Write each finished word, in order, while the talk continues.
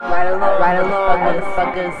Right along,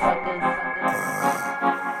 motherfuckers.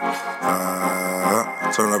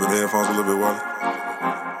 Turn up the headphones a little bit, Wally.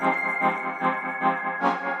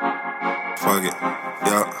 Fuck it,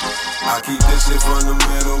 yeah. I keep this shit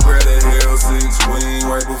fundamental, grab that hell 6-wing.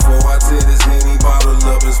 Right before I tear this Henny bottle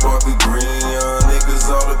up and spark the green. Young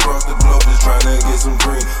niggas all across the globe just tryna get some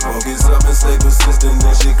green. Focus up and stay persistent,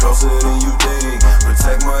 this shit closer than you think.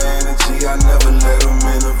 Protect my energy, I never let them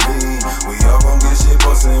intervene. We all gon' get shit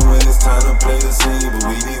bustin' when it's time to play the scene. But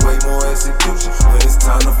we need way more execution when it's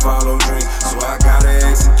time to follow dreams. So I gotta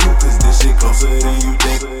execute, cause this shit closer than you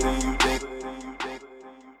think.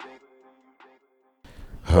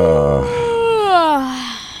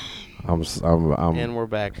 And we're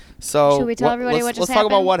back. So Should we tell everybody what just let's talk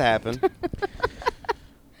about happened? what happened.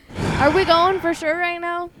 Are we going for sure right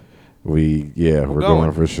now? We're going.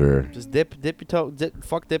 going for sure. Just dip your toe,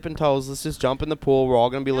 fuck dipping toes. Let's just jump in the pool. We're all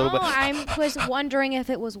gonna be a little No, bit. I was wondering if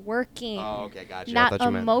it was working. Oh, okay, gotcha. Not I thought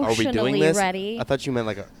you meant, are we doing emotionally this? ready. I thought you meant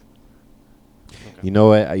like a. You know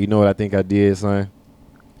what? I think I did, son.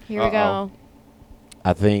 Here we go.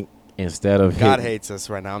 I think instead of God hitting, hates us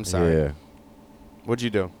right now. I'm sorry. Yeah. What'd you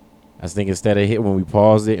do? I think instead of when we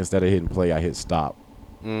paused it, instead of hitting play, I hit stop.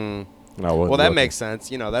 Mm. And I wasn't Well, that looking. makes sense.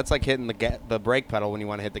 You know, that's like hitting the brake pedal when you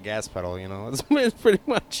want to hit the gas pedal. You know, it's pretty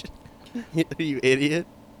much. You idiot.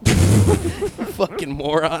 Fucking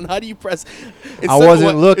moron. How do you press? I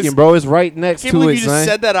wasn't looking, bro. It's right next Can't to believe it, you son. just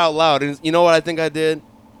said that out loud. And you know what I think I did?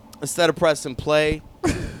 Instead of pressing play,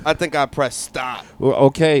 I think I pressed stop. Well,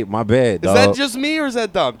 okay, my bad, Is dog. that just me or is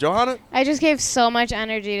that dumb? Johanna? I just gave so much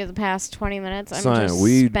energy to the past 20 minutes. I'm Son, just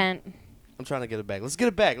we- spent. I'm trying to get it back. Let's get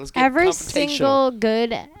it back. Let's get Every confrontational. single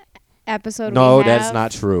good episode No, we have that's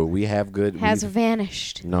not true. We have good. has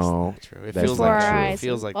vanished No, True. It that's feels not before like our true. that. eyes. It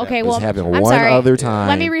feels like Okay, that. well, This happened I'm one sorry. other time.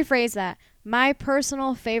 Let me rephrase that. My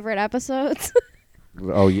personal favorite episodes.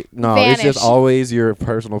 Oh, no, it's just Vanish. always your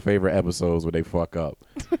personal favorite episodes where they fuck up.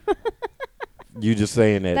 You just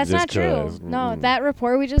saying that That's just not true. 'cause. No, Mm-mm. that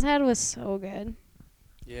report we just had was so good.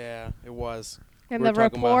 Yeah, it was. And We were the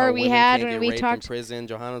talking about how rapport we women had can't when get we raped in talked. prison.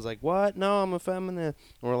 Johanna's like, "What? No, I'm a feminist."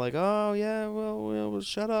 And we're like, "Oh yeah, well,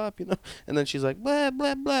 shut up," you know. And then she's like, "Blah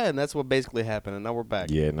blah blah," and that's what basically happened. And now we're back.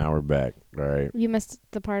 Yeah, now we're back. All right. You missed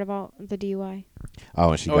the part about the DUI.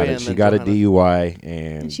 Oh, and she Oh, got yeah, a and she then got a Johanna- DUI,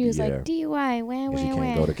 and And she was yeah, like, DUI, wah, and she wah, can't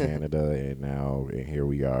wah. go to Canada, and here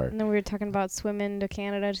we are. And then we were talking about swimming to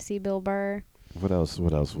Canada to see Bill Burr. What else? Okay,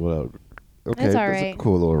 It's all that's right. a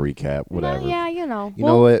cool little recap. Whatever. Well, yeah, you know. You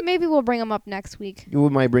know what? Maybe we'll bring him up next week. We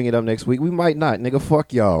might bring it up next week. We might not. Nigga,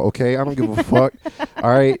 fuck y'all, okay? I don't give a fuck. All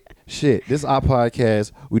right? Shit. This is our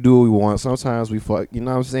podcast. We do what we want. Sometimes we fuck. You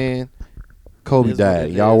know what I'm saying? Kobe It is what died.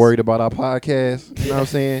 it Y'all is. worried about our podcast? You know what I'm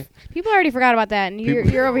saying? People already forgot about that, and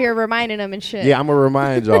you're over here reminding them and shit. Yeah, I'm going to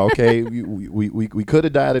remind y'all, okay? we could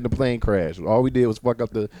have died in the plane crash. All we did was fuck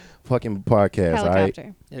up the fucking podcast, all right?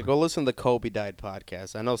 Helicopter. Yeah, go listen to the Kobe Died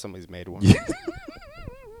podcast. I know somebody's made one. Yeah.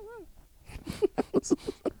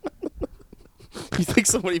 You think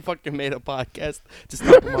somebody fucking made a podcast to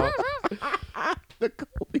stop him out? The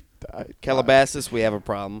Kobe died. Calabasas, we have a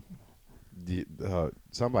problem.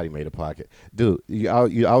 Somebody made a podcast, dude.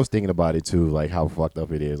 I was thinking about it too, like how fucked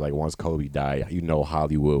up it is. Like once Kobe died, you know,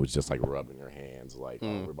 Hollywood was just like rubbing their hands, like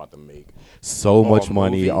oh, we're about to make so much a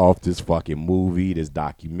money movie? off this fucking movie, this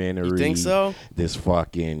documentary. You think so? This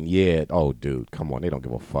fucking Oh, dude, come on, they don't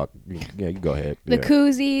give a fuck. Yeah, you go ahead. The yeah.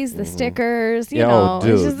 koozies, the stickers, you Yeah, know. oh,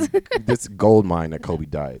 it's dude, just this gold mine that Kobe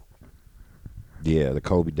died. Yeah, the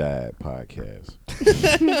Kobe Died podcast. what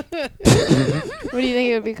do you think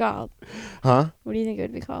it would be called? Huh? What do you think it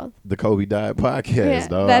would be called? The Kobe Died podcast, Yeah,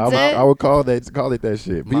 dog. that's it? I would call it that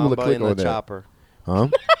shit. People would Mamba click in on the that. chopper. Huh?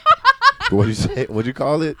 What'd you say? What'd you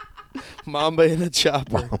call it? Mamba in a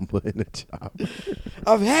chopper. Mamba in the chopper.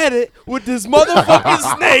 I've had it with this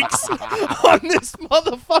motherfucking snakes on this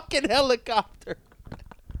motherfucking helicopter.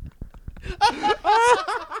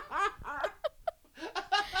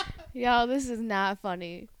 Yo, this is not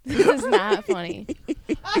funny. This is not funny.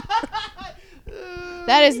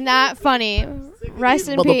 That is not funny. Rest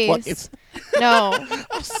in peace. Motherfuckers. No.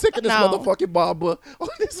 I'm sick of this No. motherfucking Mamba on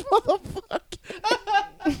this motherfucker.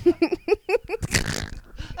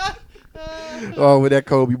 Oh, when that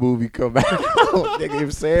Kobe movie come out, nigga,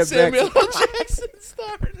 if Sam Samuel Jackson. L. Jackson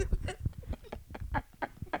started.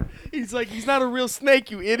 He's like, he's not a real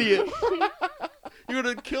snake, you idiot. You're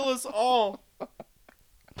gonna kill us all.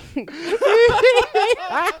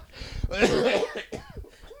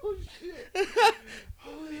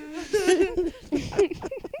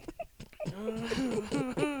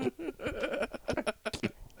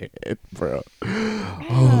 Bro.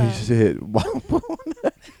 Holy shit.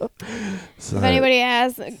 If anybody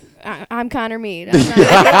has I'm Connor Mead.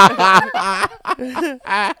 I'm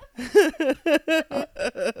not-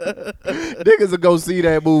 Niggas will go see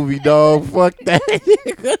that movie, dog. Fuck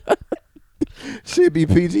that. Should be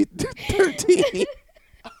PG-13.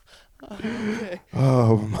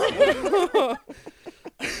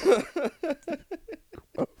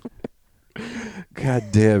 God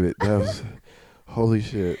damn it. That was holy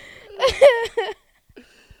shit.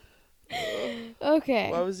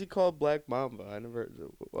 Okay. Why was he called Black Mamba? I never.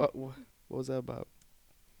 What was that about?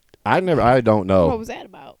 I don't know. What was that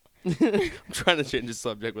about? I'm trying to change the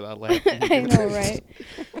subject without laughing. I know, right?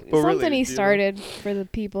 But really, Something he do you know? started for the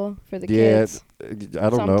people, for the Yeah, kids. I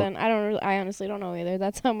don't know. Something. I honestly don't know either.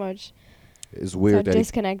 That's how much It's how weird that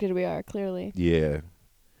disconnected we are. Clearly. yeah.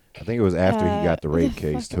 I think it was after he got the what rape fuck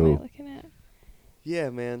case am I too. looking at? Yeah,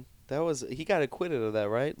 man. He got acquitted of that,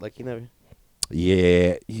 right? Like he never.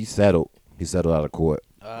 Yeah, he settled. He settled out of court.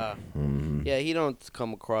 Yeah, he don't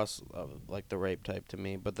come across like the rape type to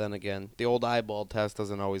me. But then again, the old eyeball test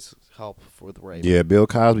doesn't always help with rape. Yeah, Bill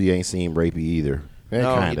Cosby ain't seen rapey either.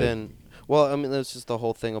 No, kinda. he didn't. Well, I mean, that's just the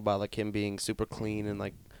whole thing about like him being super clean and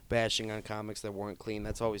like bashing on comics that weren't clean.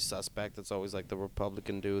 That's always suspect. That's always like the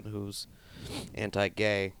Republican dude who's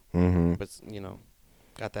anti-gay, Mm-hmm. but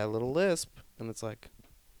got that little lisp, and it's like,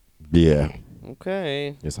 Yeah,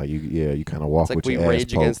 okay, it's like you kind of walk it's like with we your ass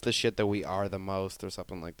rage poked. against the shit that we are the most, or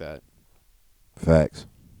something like that. Facts.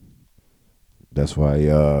 That's why.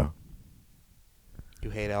 You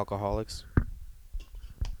hate alcoholics.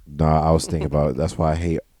 Nah, I was thinking about. That's why I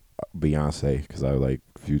hate Beyonce because I like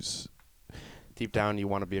Fuse. Deep down, you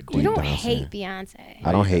want to be a You queen. don't Beyonce. hate Beyonce.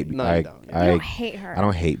 I don't you hate. don't. No, I, you don't. You I, don't hate her. I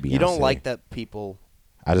don't hate Beyonce. You don't like that people.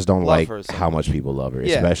 I just don't love like her so how much. much people love her,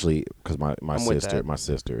 Yeah. especially because my I'm with that.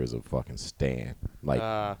 sister is a fucking stan. Like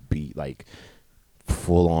Uh, be like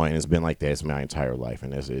full on. And it's been like that my entire life,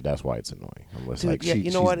 and that's why it's annoying. Unless Dude, like yeah,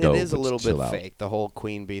 you know she's what? dope, It is a but little bit chill out. fake. The whole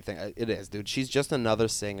Queen Bee thing. It is, dude. She's just another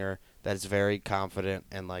singer that's very confident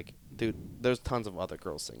and like, dude. There's tons of other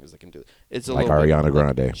girl singers that can do it. It's a Like little bit, Ariana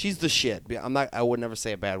like, Grande. she's the shit. I would never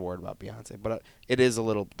say a bad word about Beyonce, but it is a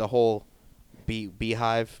little the whole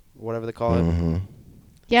beehive, whatever they call it. Mm-hmm.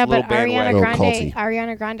 Yeah, It's a little but Ariana bandwagon. Little culty.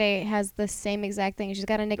 Ariana Grande has the same exact thing. She's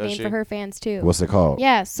got a nickname she? for her fans too. What's it called?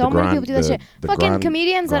 Yeah, so The many grind- people do that the- shit. the Fucking grind-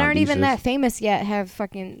 comedians that aren't even grandicious? that famous yet have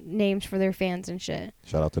fucking names for their fans and shit.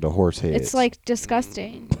 Shout out to the horse heads. It's like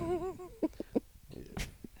disgusting.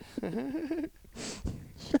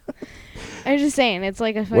 I'm just saying, it's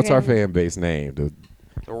like a fucking. what's our fan base name? The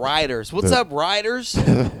Riders. What's The- up, Riders?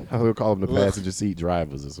 I would call them the passenger seat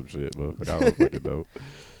drivers or some shit, but I don't fucking know.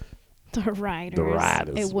 The Riders. The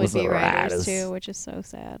Riders. It would What's be the Riders Riders? too, which is so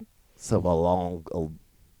sad. Some along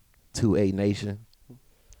 2A Nation,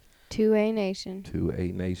 2A Nation.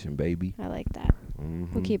 2A Nation, baby. I like that.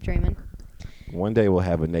 Mhm. We'll keep dreaming. One day we'll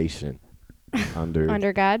have a nation under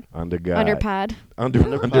Under God. under God, Under Pod. under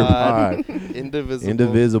pod, Indivisible.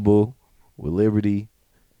 indivisible, with liberty.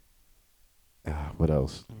 What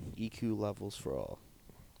else? EQ levels for all.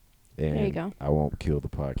 And There you go. I won't kill the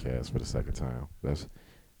podcast for the second time. That's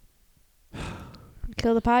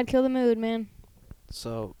Kill the pod, kill the mood, man.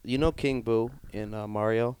 So you know King Boo in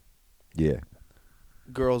Mario. yeah.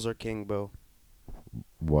 Girls are King Boo.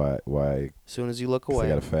 Why? Why? As soon as you look 'Cause away.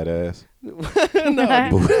 they got a fat ass. no,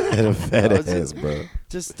 Boo had a fat I was ass,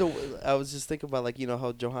 just- bro. I was just thinking about like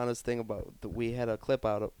how Johanna's thing about we had a clip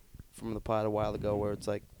out from the pod a while ago where it's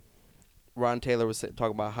like Ron Taylor was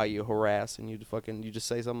talking about how you harass and you just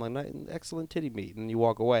say something like excellent titty meat and you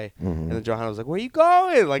walk away and then Johanna was like where you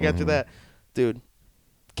going like after that, dude.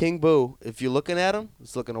 King Boo, if you're looking at him,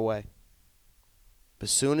 it's looking away. But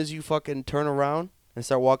as soon as you fucking turn around and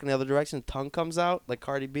start walking the other direction, tongue comes out like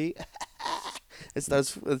Cardi B. It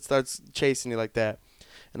starts chasing you like that.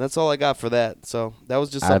 And that's all I got for that. So that was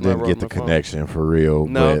just I something I didn't wrote get on the my phone. connection for real,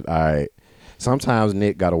 No. but sometimes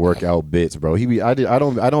Nick got to work out bits, bro. I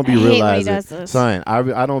don't be I hate when he realizing, does this. son.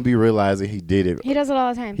 I don't be realizing he did it. He does it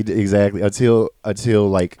all the time. He did, exactly until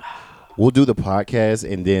like we'll do the podcast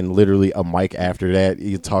and then literally a mic after that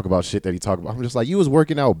you talk about shit that he talked about. I'm just like you was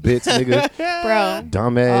working out bits, nigga, Bro.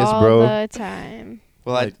 dumbass, all bro. the time.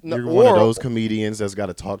 Well, Like, no, you're one of or- those comedians that's got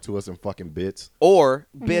to talk to us in fucking bits. Or,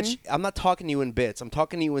 Mm-hmm. bitch, I'm not talking to you in bits. I'm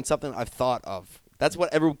talking to you in something I've thought of. That's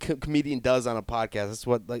what every comedian does on a podcast. That's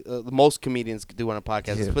what most comedians do on a podcast.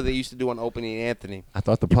 Yeah. That's what they used to do on Opie and Anthony. I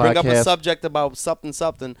thought the You bring up a podcast. subject about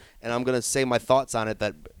something, and I'm going to say my thoughts on it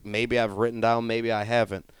that maybe I've written down, maybe I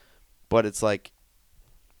haven't. But it's like,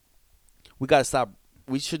 we got to stop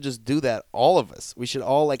we should just do that, all of us. We should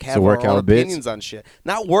all like have So work our own out bits? opinions on shit,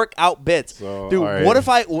 not work out bits. So, Dude, all right. what if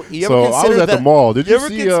you ever So I consider was at that, the mall. Did you ever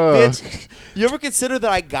see? bitch, you ever consider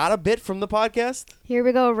that I got a bit from the podcast? Here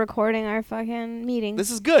we go, recording our fucking meeting.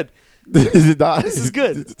 This is good. This This is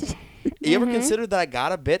good. You ever considered that I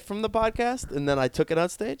got a bit from the podcast and then I took it on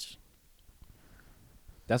stage?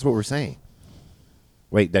 That's what we're saying.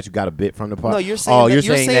 Wait, that you got a bit from the podcast? No, you're saying that,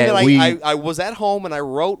 you're saying that I, we. I was at home and I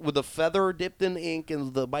wrote with a feather dipped in ink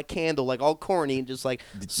and my candle, like all corny and just like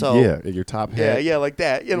so. Yeah, your top hat. Yeah, like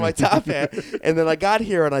that. You know, my top hat. And then I got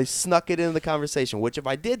here and I snuck it into the conversation. Which, if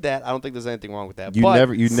I did that, I don't think there's anything wrong with that. You but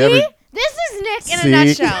never. You See? never. This is Nick in See? a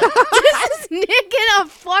nutshell. This is Nick in a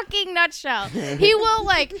fucking nutshell. He will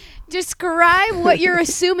like describe what you're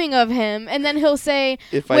assuming of him, and then he'll say,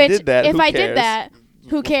 If I did that, if who I cares? did that,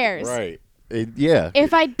 who cares? Right. Yeah.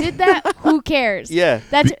 If I did that, who cares? Yeah.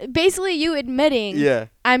 That's basically you admitting Yeah.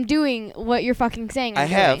 I'm doing what you're fucking saying I'm I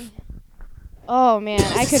have. doing. Oh man,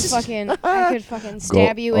 I could fucking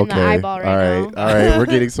stab you in the eyeball all right right, now. All right, we're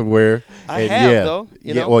getting somewhere. I And have, yeah, though,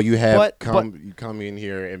 you yeah, know? well, you have But- you come in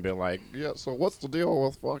here and been like, yeah. So what's the deal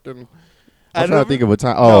with fucking? I I'm trying never- to think of a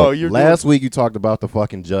time. No, Oh, you're last week you talked about the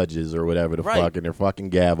fucking judges or whatever the Right. fuck and their fucking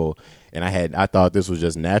gavel, and I thought this was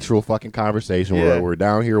just natural fucking conversation. Yeah. We're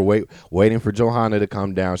down here waiting for Johanna to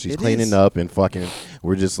come down. She's It cleaning is. up and fucking.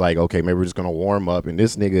 We're just like, okay, maybe we're just gonna warm up, and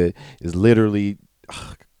this nigga is literally.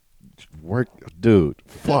 Work, dude.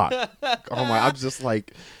 Fuck. Oh my! I'm just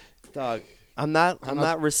like, Dog. I'm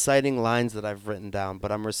not reciting lines that I've written down,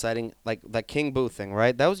 but I'm reciting like that King Boo thing,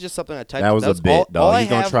 right? That was just something I typed. that was a bit, all dog. I He's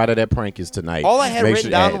gonna have- try that prank is tonight. All I had Make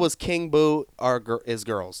written sure- down was King Boo is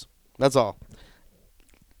girls. That's all.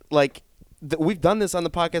 Like we've done this on the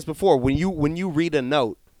podcast before. When you read a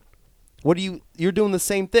note, you're doing the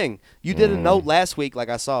same thing. You did a note last week, like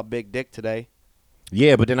I saw a big dick today.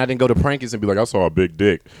 Yeah, but then I didn't go to Prankins and be like, I saw a big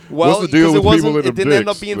dick. Well, What's the deal with people in it the didn't end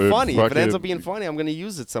up dicks? being funny. If it ends fucking- up being funny, I'm gonna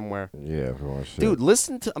use it somewhere. Yeah, well, shit. Dude,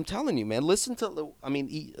 listen to. I'm telling you, man. Listen to. I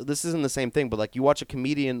mean, this isn't the same thing, but like you watch a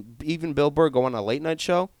comedian, even Bill Burr, go on a late night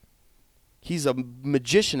show. He's a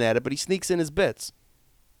magician at it, but he sneaks in his bits.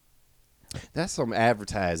 That's some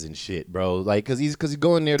advertising shit, bro. Like, cause he's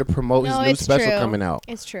going there to promote his No, new it's special true. coming out.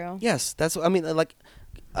 It's true. Yes, that's. I mean, like.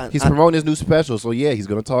 He's promoting his new special, so yeah, he's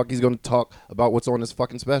gonna talk. He's gonna talk about what's on his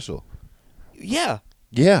fucking special. Yeah.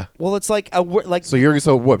 Yeah. Well, it's like like.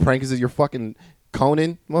 So what? Prankins is your fucking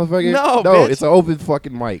Conan, motherfucker? No, no, bitch. it's an open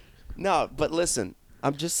fucking mic. No, but listen,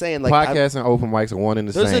 I'm just saying, like. Podcasts and open mics are one and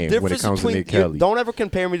the There's a same when it difference comes to between. Nick Kelly. Don't ever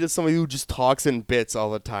compare me to somebody who just talks in bits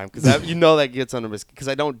all the time, because you know that gets under my skin. Because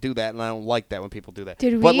I don't do that, and I don't like that when people do that.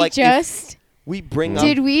 Did but we like, just? we bring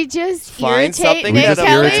Did up. we just Find irritate something We Nick just that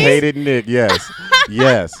Kelly? irritated Nick. Yes,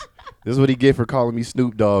 yes. This is what he get for calling me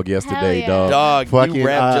Snoop Dogg yesterday, yeah. dog. Dog, you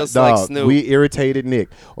rap just like Snoop. We irritated Nick.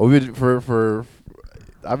 I've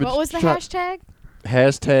been What was the try- hashtag?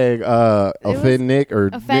 Hashtag was offend Nick or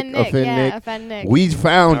Offend Nick. offend Yeah, Nick. offend Nick. We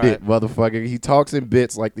found All right. it, motherfucker. He talks in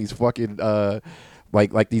bits like these fucking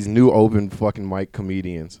like these new open fucking mic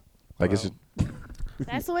comedians. Like it's Wow. just,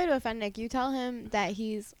 That's the way to offend Nick. You tell him that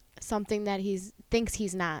he's something that thinks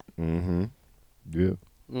he's not. mm-hmm. Yeah.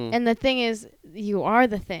 Mm. And the thing is, you are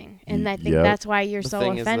the thing, and I think Yep. that's why you're The so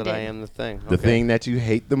thing offended. is that I am the thing. The Okay. thing that you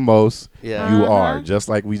hate the most, Yeah. you Uh-huh. are. Just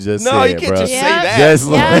like we just No, said, you can't bro. just Yeah. say that. Just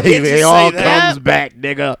Yeah. like You can't it just all say that. comes back,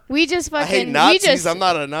 nigga. We just I hate fucking, Nazis. I'm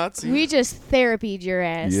not a Nazi. we just therapied your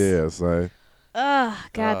ass. Yeah, son. Ugh,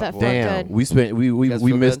 God, that felt Damn, good. we spent we You guys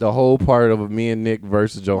we feel missed good? the whole part of me and Nick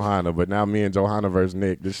versus Johanna, but now me and Johanna versus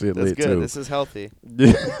Nick. This shit That's lit good. too. This is healthy.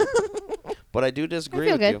 But I do disagree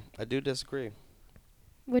feel with good. you. I do disagree.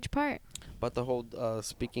 Which part? About the whole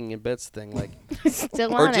speaking in bits thing, like,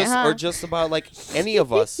 Still or on just it, huh? or just about like any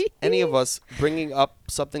of us bringing up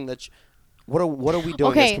something that. What are we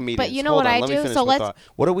doing Okay, as comedians? but you know Hold what on, I let me do? finish So my let's- thought.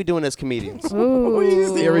 What are we doing as comedians? Ooh, He's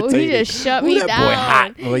irritated. he just shut Ooh, me that down. boy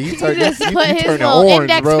hot. Well, you He turned- just you put his turned little orange,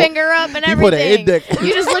 index bro. finger up and He everything. put an index-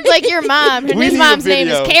 You just look like your mom, and We his need a mom's name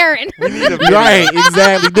is video. Karen. We need a video. Right,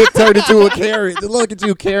 exactly. Nick turned into a Karen. Look at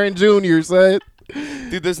you, Karen Jr., son.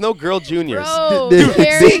 Dude, there's no girl juniors. Bro, Dude,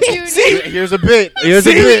 Karen Jr. Here's a bit. Here's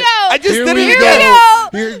a See? bit. I just Here did we it go.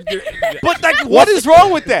 again. Here- But like, what is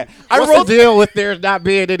wrong with that? I What's wrote the deal with there not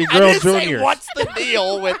being any I girl didn't say, juniors? what's the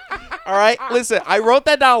deal with? All right, listen. I wrote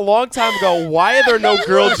that down a long time ago. Why are there no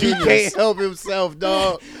girl He juniors? can't help himself,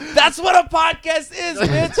 dog. That's what a podcast is,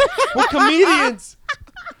 bitch. We're comedians.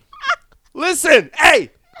 Listen,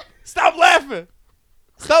 hey, stop laughing.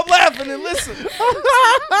 Stop laughing and listen. Quit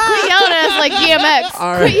yelling at us like DMX.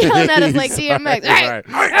 All Quit yelling at us like Sorry. DMX. Hey, All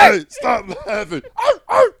right. Hey, stop laughing.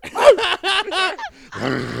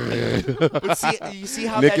 But see, you see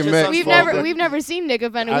how Nick that and just Max unfolded? we've never seen Nick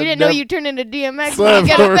offended. I've We didn't know never- you turned into DMX Son, when you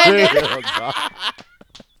get for offended. real, dog.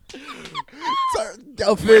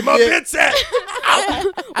 Offended. My bitch at?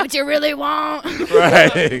 What you really want?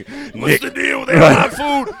 Right. What's the deal? They don't have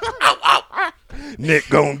food. Nick,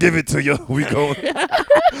 gon' give it to you. We gon'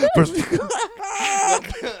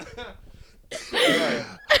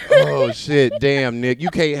 Oh shit! Damn, Nick, you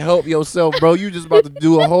can't help yourself, bro. You just about to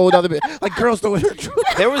do a whole other bit. Like girls don't.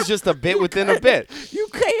 There was just a bit within a bit. You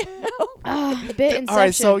can't help. Bit inception. All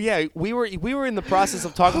right, so yeah, we were in the process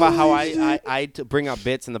of talking about how I bring up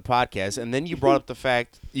bits in the podcast, and then you brought up the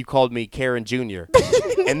fact you called me Karen Jr.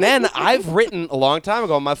 And then I've written a long time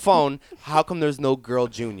ago on my phone, how come there's no girl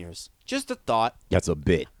juniors? Just a thought. That's a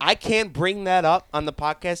bit. I can't bring that up on the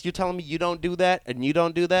podcast. You're telling me you don't do that, and you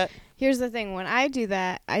don't do that? Here's the thing: when I do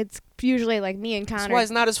that, it's usually like me and Connor. That's why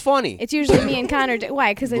it's not as funny. It's usually me and Connor.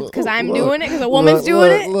 Why? Because I'm doing it. Because a woman's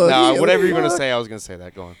doing it. No, whatever you're gonna say, I was gonna say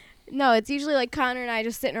that. Go on. No, it's usually like Connor and I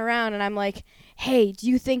just sitting around, and I'm like, "Hey, do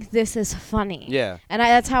you think this is funny?" Yeah. And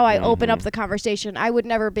that's how I open up the conversation. I would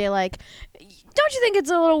never be like, "Don't you think it's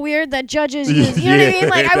a little weird that judges use?" You know what I mean?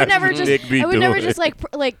 Like I would never just. Nick be I would never doing just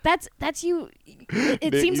it. like that's you. It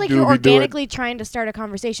Nick, seems you like do you're be doing- organically trying to start a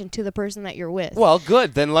conversation to the person that you're with. Well,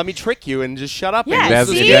 good. Then let me trick you and just shut up. Yeah, That's-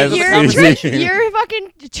 see, that's- you're a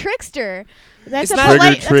fucking trickster. That's It's a not-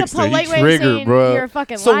 polite. Trigger That's a trickster. He polite way of triggered, saying bruh. you're a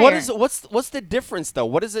fucking So liar. what's the difference though?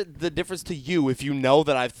 What is it the difference to you if you know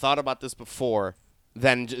that I've thought about this before,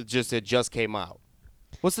 then it just came out?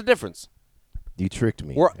 What's the difference? You tricked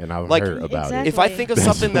me, We're- and I've like, heard about Exactly. it. If I think of That's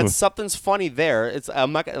something what- that's something's funny there, it's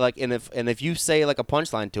I'm not gonna, like and if you say like a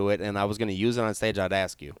punchline to it and I was gonna use it on stage, I'd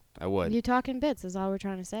ask you. I would. You talking bits is all we're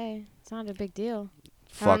trying to say. It's not a big deal.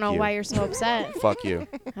 Fuck I don't know you. why you're so upset. Fuck you.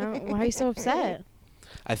 Why are you so upset?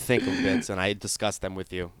 I think of bits and I discuss them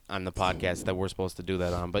with you on the podcast that we're supposed to do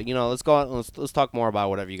that on. But let's go on. Let's talk more about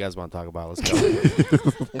whatever you guys want to talk about. Let's go.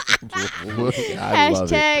 I love it.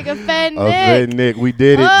 Hashtag offend Offend Nick. Nick. We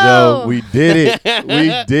did it, Oh. Joe. We did it.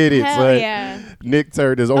 We did it, Hell son. yeah. Nick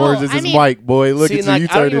turned as orange as I his mean- mic, boy. Look See, at like, you. You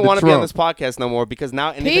I don't turned even into want to be on Trump. this podcast no more because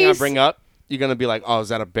now anything I Peace. bring up, you're gonna be like, "Oh, is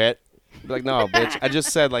that a bit?" Be like, no, bitch. I just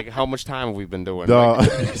said like how much time have we been doing? Dog.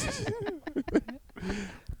 Like,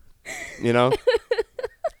 you know.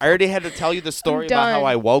 I already had to tell you the story about how done.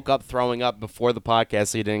 I woke up throwing up before the podcast,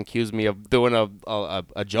 so you didn't accuse me of doing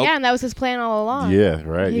a joke. Yeah, and that was his plan all along. Yeah,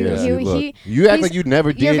 right. He- Yeah. he- Look, he- you act he's- like you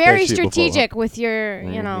never did You're very that shit before, huh? strategic with your,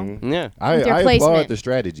 you know. Yeah. I, with your I placement. applaud the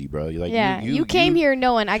strategy, bro. Like, Yeah, you came here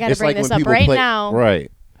knowing I got to it's bring like this when up people right play- now.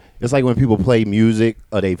 Right. It's like when people play music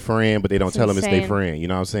or they friend, but they don't It's tell them it's their insane. friend. You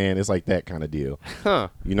know what I'm saying? It's like that kind of deal. Huh.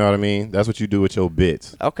 You know what I mean? That's what you do with your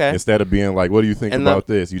bits. Okay. Instead of being like, what do you think And about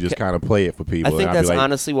this? You just kind of play it for I people. think and I'll that's be like,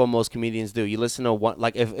 honestly what most comedians do. You listen to one,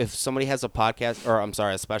 like if somebody has a podcast, or I'm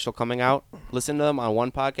sorry, a special coming out, listen to them on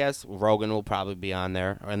one podcast. Rogan will probably be on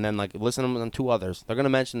there, and then like listen to them on two others. They're gonna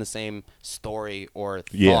mention the same story or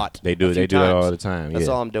yeah, thought. they do. a They few do that times. all the time. That's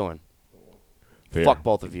yeah. all I'm doing. Fair. Fuck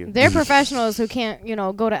both of you. They're professionals who can't,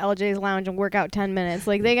 go to LJ's Lounge and work out 10 minutes.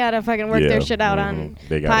 Like, they got to fucking work Yeah, their shit out on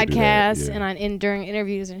They gotta do that, podcasts yeah. and during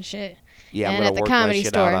interviews and shit. Yeah, I'm and gonna at the work Comedy my shit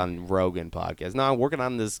Store. out on Rogan podcast. No, I'm working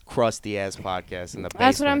on this crusty ass podcast in the basement.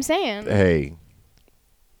 That's what I'm saying. Hey,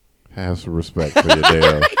 have some respect for your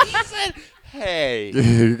damn. Hey,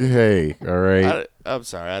 Hey, all right. I'm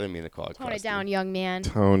sorry, I didn't mean to call it. Tone it crusty. down, young man.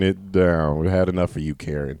 Tone it down. We had enough of you,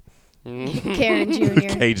 Karen. Karen Jr.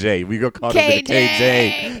 KJ. We gonna call him KJ.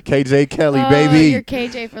 KJ. KJ Kelly, Oh, baby. You're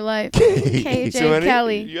KJ for life. KJ So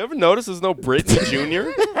Kelly. You ever notice there's no Brittany Jr.?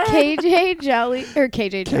 KJ Jelly. Or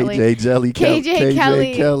KJ Jelly. KJ Jelly. KJ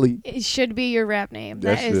Kelly. Kelly. It should be your rap name.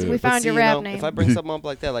 That That is, should. we But found See, your you rap know, name. If I bring something up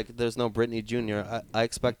like that, like there's no Brittany Jr., I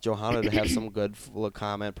expect Johanna to have some good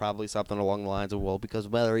comment, probably something along the lines of, well, because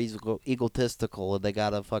they're egotistical and they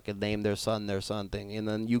gotta fucking name their son thing, and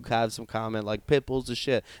then you have some comment like Pitbull's a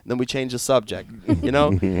shit, and then we change the subject, you know,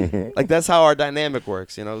 like that's how our dynamic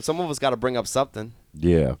works, you know. Some of us got to bring up something.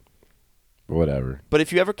 Yeah. Whatever. But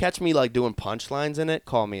if you ever catch me like doing punchlines in it,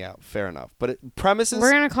 call me out. Fair enough. But premises,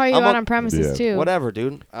 We're going to call you I'm out a- on premises, Yeah. too. whatever,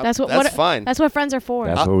 dude. That's what. That's fine. That's what friends are for.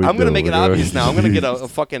 That's what we I'm gonna do. make it We're doing- obvious now. I'm gonna get a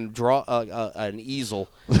fucking draw an easel.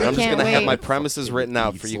 And I'm just can't gonna have wait. my premises written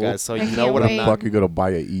out for you Easel? guys, so I you know can't what wait. I'm not. Fuck, you gonna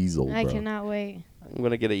buy an easel, I bro. cannot wait. I'm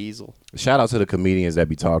gonna get an easel. Shout out to the comedians that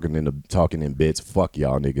be talking in bits. Fuck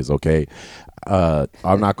y'all niggas, okay?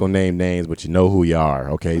 I'm not gonna name names, but you know who you are,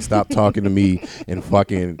 okay? Stop talking to me in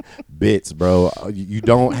fucking bits, bro. You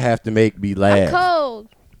don't have to make me I'm laugh. cold.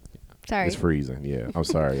 Sorry. It's freezing. Yeah, I'm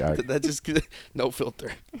sorry. That just no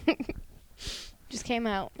filter. Just came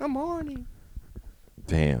out. I'm horny.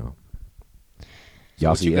 Damn.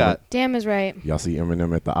 Y'all What see you got? Damn is right. Y'all see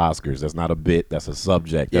Eminem at the Oscars. That's not a bit. That's a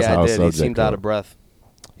subject. That's Yeah, how I a did. He subject seemed out go. of breath.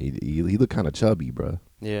 He looked kind of chubby, bro.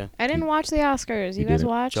 Yeah. I didn't watch the Oscars. You You guys didn't?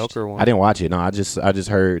 watched? Joker one. I didn't watch it. No, I just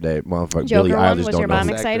heard that motherfucker Joker Billie one. Eilish Was don't your know. mom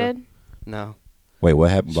who- Actor. excited? No. Wait, what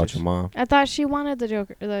happened about your mom? I thought she wanted the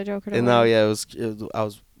Joker to win. No, yeah, was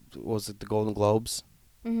it the Golden Globes?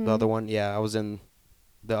 Mhm. The other one? Yeah, I was in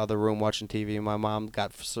the other room watching TV. My mom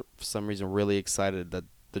got, for some reason, really excited that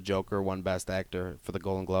the Joker won Best Actor for the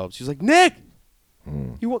Golden Globes. She was like, Nick!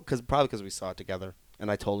 You want? Probably because we saw it together.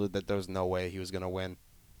 And I told her that there was no way he was going to win.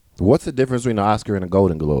 What's the difference between an Oscar and a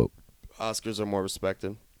Golden Globe? Oscars are more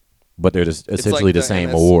respected. But they're just essentially like the the same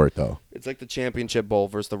NS award, though. It's like the Championship Bowl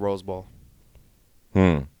versus the Rose Bowl.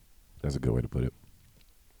 That's a good way to put it.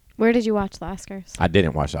 Where did you watch the Oscars? I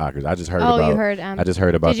didn't watch the Oscars. I just heard Oh, about. you heard. I just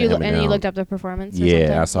heard about Did you the and you Eminem. looked up the performance? Or Yeah,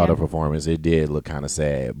 something? I saw the performance. It did look kind of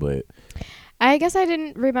sad, but I guess I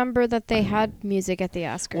didn't remember that they had music at the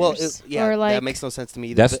Oscars. Well, or like, that makes no sense to me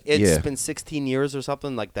either. That's- It's yeah. been 16 years or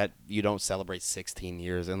something like that. You don't celebrate 16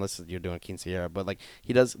 years unless you're doing quinceañera. But like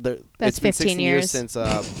he does. That's it's been 15 16 years years. since.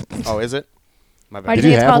 Oh, is it? My why bad. do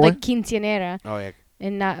you you think it's have called one? a quinceanera Oh yeah,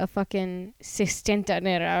 and not a fucking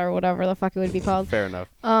sextentanera or whatever the fuck it would be called? fair enough.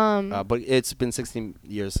 But it's been 16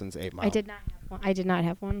 years since 8 Mile. I did not have one. I did not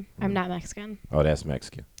have one. I'm not Mexican. oh, that's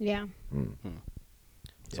Mexican. Yeah.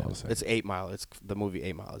 That's all I'm saying. It's 8 Mile. It's the movie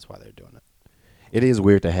 8 Mile is why they're doing it. It is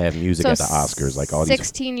weird to have music So at the Oscars, like all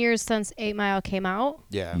 16 years since 8 Mile came out.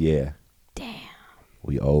 Yeah. these. Yeah, Damn.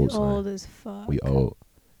 we old, son. Old as fuck. We old.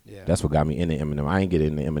 Yeah. That's what got me into Eminem. I ain't get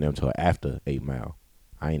into Eminem till after 8 Mile.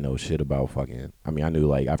 I ain't know shit about fucking. I mean, I knew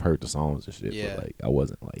like I've heard the songs and shit, Yeah. but like I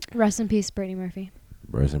wasn't like. Rest in peace, Brittany Murphy.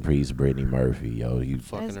 Rest in peace, Brittany Murphy. Yo, you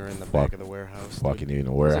fucking her in the fuck- back of the warehouse. fucking dude. in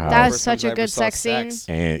the It was warehouse. the That's first such times a I ever good saw sex scene.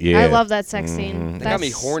 And yeah, I love that sex scene. Mhm. They got me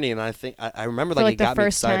That's horny, and I remember for like like it the got me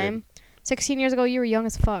first excited. time. 16 years ago, you were young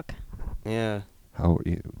as fuck. Yeah. How were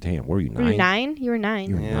you? Damn, were you 9? Were you 9? You were 9.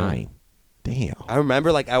 You were Yeah. 9. Damn. I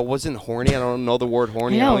remember like I wasn't horny. I don't know the word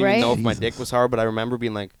horny. I know, don't right? even know if my Jesus. dick was hard, but I remember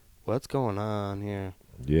being like, "What's going on here?"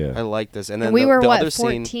 Yeah. I like this. And then And we the, were the what, other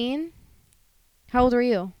scene. 14? How old were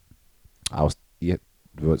you? I was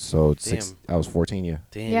so six. Damn. I was 14. Yeah.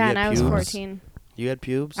 Damn, Yeah, you and had I was pubes? 14. You had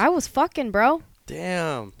pubes? I was fucking, bro.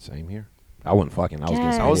 Damn. Same here. I wasn't fucking. I was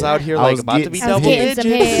getting some God. I was head. out here I like was about to getting be I was double getting some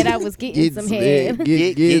digits. head. I was getting some head.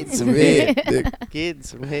 Get some head. Get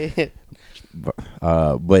some head.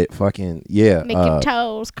 But fucking yeah. Make your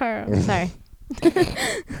toes curl. Sorry.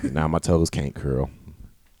 Now my toes can't curl.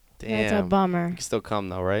 That's a Damn. bummer. You can still come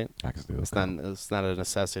though, right? I can still. It's not a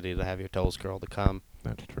necessity to have your toes curled to come.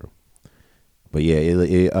 That's true. But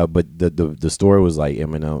yeah, but the story was like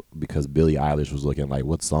Eminem because Billie Eilish was looking like,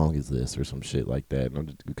 what song is this or some shit like that,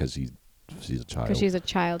 because she's a child. Because she's a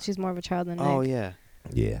child. She's more of a child than Oh Nick. yeah.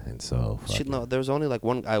 Yeah, and so Shit, fucking- no, there was only like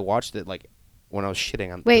one. I watched it like when I was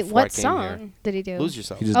shitting on. Wait, before I what came song here. did he do? Lose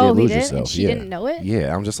yourself. He just Oh, did he Lose did? Yourself. And she yeah. didn't know it?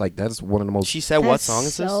 Yeah, I'm just like that's one of the most. She said, "What That's song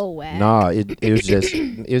is this?" so whack. Nah, it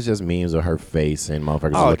was just memes of her face and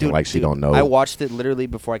motherfuckers looking like she don't know. I watched it literally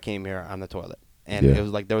before I came here on the toilet, and Yeah. it was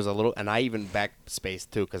like there was a little, and I even backspaced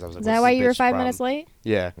too because I was like, Is "What's that why this you were bitch's 5 problem?" minutes late?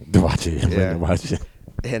 Yeah, Watch it. Yeah. Watch it.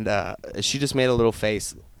 and she just made a little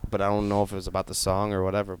face, but I don't know if it was about the song or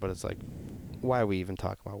whatever. But it's like, why are we even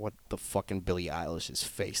talking about what the fucking Billie Eilish's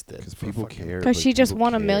face did? Because for people fucking- care. Because but she just people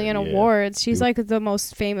won a care, million yeah. awards. She's People- like the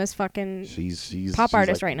most famous fucking. She's pop she's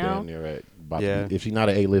artist like right now. damn near at- about to Yeah. be- if she's not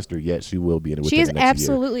an A-lister yet, she will be in it. She within is the next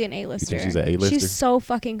absolutely an A-lister. she's an A-lister? She's so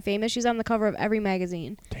fucking famous. She's on the cover of every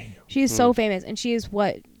magazine. Year. Damn. She is so famous, and she is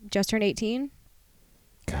what, just turned 18?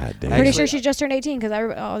 God damn. Pretty Actually, sure she just turned 18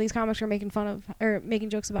 because all these comics were making fun of or making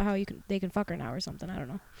jokes about how they can fuck her now or something. I don't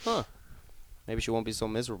know. Huh? Maybe she won't be so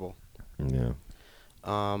miserable. Yeah.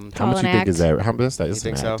 Um, How All much an you think is act. that? How much that? It's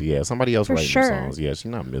think an so? act. Yeah. Somebody else For writing sure. the songs. Yeah. She's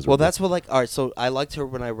not miserable. well, that's what like. All right, so I liked her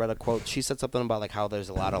when I read a quote. She said something about like how there's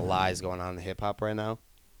a lot of lies going on in hip hop right now.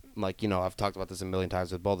 Like, you know, I've talked about this a million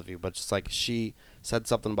times with both of you, but just like she said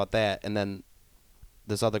something about that, and then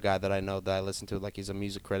this other guy that I know that I listen to, like he's a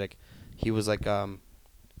music critic, he was like,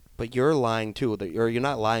 but you're lying too. Or you're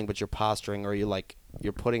not lying, but you're posturing, or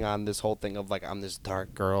you're putting on this whole thing of like I'm this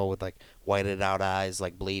dark girl with like whited out eyes,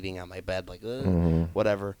 like bleeding on my bed, like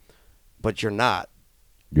whatever. But you're not.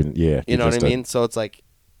 Yeah. You know what I mean? So it's like,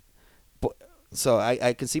 so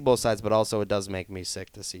I can see both sides, but also it does make me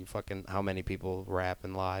sick to see fucking how many people rap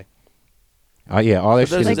and lie. Yeah. All that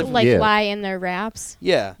But there's shit a is Like yeah. lie in their raps.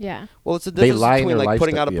 Yeah. Yeah. Well, it's a They difference lie in between their like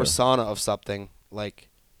putting lifestyle, out a yeah. persona of something, like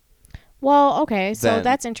Well, okay, so Then-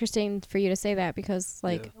 that's interesting for you to say that because,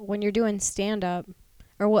 like, Yeah. when you're doing stand up,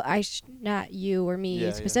 or what not you or me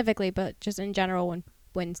Yeah, specifically, but just in general,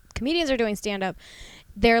 when comedians are doing stand up,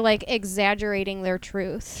 they're like exaggerating their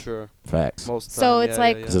truth. Sure. Facts. Most of the So time, it's yeah,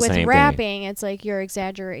 like yeah, It's the with same thing. rapping, it's like you're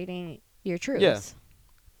exaggerating your truth. Yeah.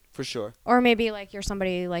 for sure. Or maybe like you're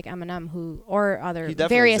somebody like Eminem who, or other He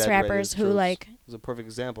definitely various exaggerated rappers his who truths. like, It was a perfect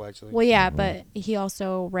example, actually. well, yeah, but he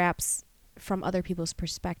also raps from other people's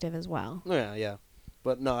perspective as well. Yeah, yeah.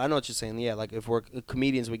 But no, I know what you're saying. Yeah, like if we're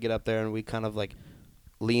comedians, we get up there and we kind of like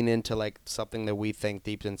lean into like something that we think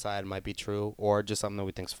deep inside might be true, or just something that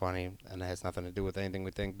we think's funny and it has nothing to do with anything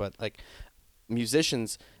we think. But like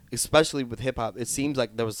musicians, especially with hip hop, it seems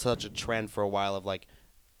like there was such a trend for a while of like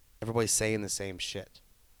everybody's saying the same shit,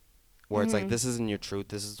 where it's like, Mhm. this isn't your truth.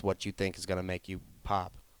 This is what you think is gonna make you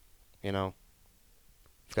pop. You know,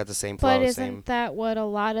 it's got the same flow, But same. isn't that what a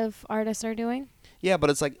lot of artists are doing? Yeah,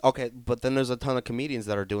 but it's like, okay, but then there's a ton of comedians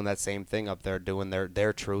that are doing that same thing up there, doing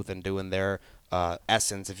their truth and doing their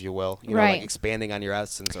essence, if you will. You know, Right. like expanding on your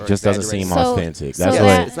essence. Or Just doesn't seem exaggerating. authentic. So That's Yeah,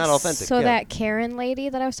 what. it's not authentic, So yeah. that Karen lady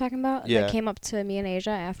that I was talking about Yeah. that came up to me and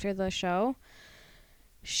Asia after the show,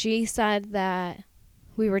 she said that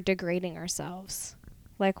we were degrading ourselves.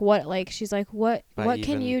 Like what? Like she's like, what can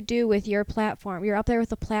even- you do with your platform? You're up there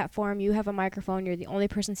with a platform. You have a microphone. You're the only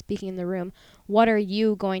person speaking in the room. What are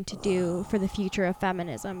you going to do for the future of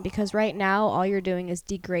feminism? Because right now, all you're doing is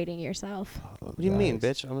degrading yourself. What do you mean,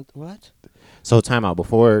 bitch? What? So time out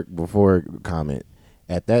before comment.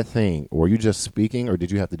 At that thing, were you just speaking, or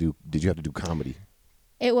did you have to do comedy?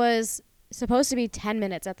 It was supposed to be 10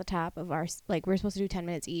 minutes at the top of our like we're supposed to do 10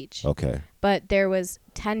 minutes each. Okay. But there was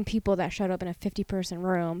 10 people that showed up in a 50-person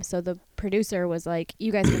room, so the producer was like,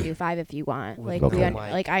 you guys can do 5 if you want. Like Okay. Mic.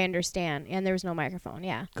 like I understand. And there was no microphone.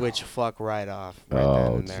 Yeah. Which fuck right off. Right Oh,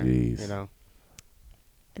 then and there. jeez. You know?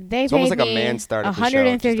 They It's paid almost like a me man started the show,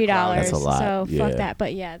 just a $150. crowd. That's a lot, So yeah. fuck that.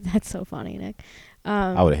 But yeah, that's so funny, Nick.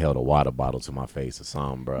 I would have held a water bottle to my face or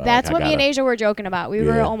something, bro. That's Like, what I me and gotta- Asia were joking about. We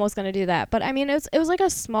were Yeah. almost gonna do that, but I mean, it was like a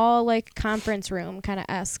small like conference room kind of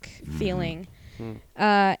esque feeling,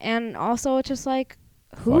 and also it's just like,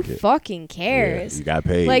 who Fuck it. fucking Yeah, cares? you got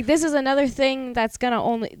paid. Like this is another thing that's gonna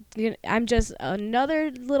only. I'm just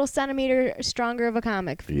another little centimeter stronger of a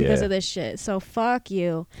comic because Yeah. of this shit. So fuck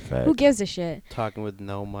you. Facts. Who gives a shit? Talking with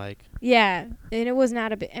no mic. Yeah, and it was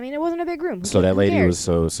not a big. I mean, it wasn't a big room. So that Who lady cares?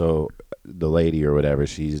 was so the lady or whatever.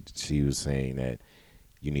 She was saying that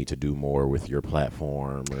you need to do more with your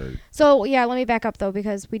platform or So yeah, let me back up though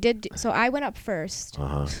because we did. So I went up first.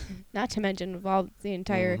 Not to mention all the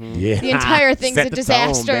entire yeah the entire thing's Set a the tone,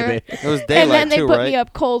 disaster. baby. It was daylight And then they too, put right? me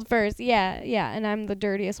up cold first. Yeah, and I'm the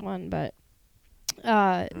dirtiest one, but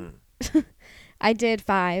I did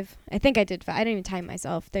 5. I think I did 5. I didn't even time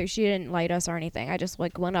myself. She didn't light us or anything. I just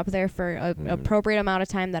like went up there for an appropriate amount of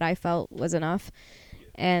time that I felt was enough.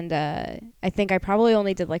 And I think I probably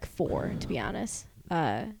only did like 4, to be honest.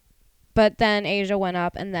 But then Asia went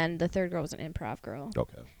up, and then the third girl was an improv girl.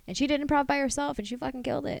 Okay. And she did improv by herself, and she fucking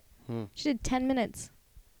killed it. Hmm. She did 10 minutes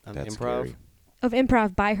On That's improv. scary. of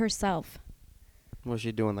improv by herself. Was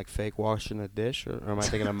she doing like fake washing a dish, or am I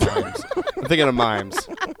thinking of mimes? I'm thinking of mimes.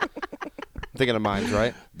 I'm thinking of mimes,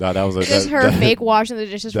 right? No, that was a Just her fake washing the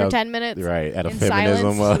dishes for that- 10 minutes. right at a in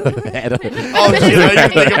feminism silence. at a, Oh, shit, I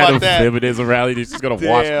didn't think at about a that. feminism rally. She's gonna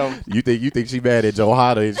wash. Damn. You think she mad at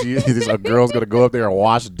Johanna? And a girl's gonna go up there and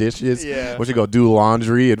wash dishes? Yeah. What she gonna do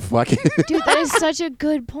laundry and fucking? Dude, that is such a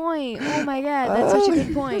good point. Oh my god, that's such a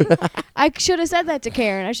good point. I should have said that to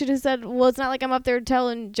Karen. I should have said, well, it's not like I'm up there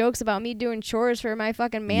telling jokes about me doing chores for my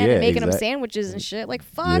fucking man Yeah, and making him exact- sandwiches and shit. Like,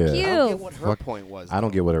 fuck Yeah. I don't get you. what her Fuck. point was. I don't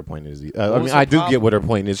though. get what her point is. I was mean, her I do get problem? what her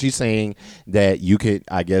point is. She's saying that you could,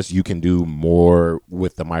 I guess, you can do more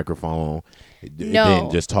with the microphone No.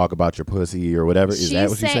 than just talk about your pussy or whatever. Is that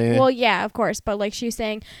what she's saying? Well, yeah, of course. But like she's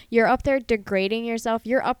saying, you're up there degrading yourself.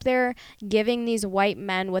 You're up there giving these white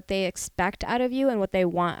men what they expect out of you and what they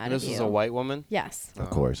want out And of this you. is a white woman. Yes. Of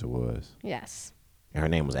course it was. Yes. And her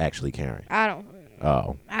name was actually Karen. I don't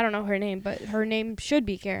know her name, but her name should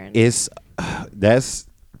be Karen. It's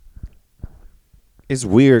it's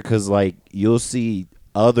weird because like you'll see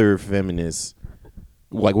other feminists,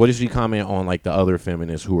 like what did she comment on like the other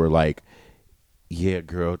feminists who are like, yeah,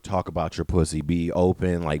 girl, talk about your pussy, be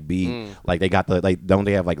open, like be like they got the like don't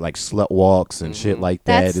they have like slut walks and shit like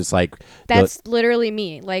that? That's- It's like That's literally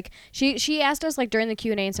me. Like she asked us like during the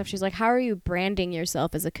Q&A and stuff. She's like, "How are you branding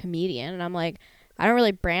yourself as a comedian?" And I'm like, "I don't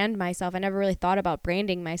really brand myself. I never really thought about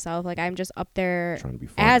branding myself. Like I'm just up there Trying to be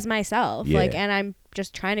funny. as myself. Yeah. Like, and I'm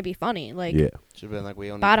just trying to be funny. Like, yeah. Should have been like, we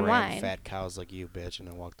only Bottom brand line. fat cows like you, bitch, and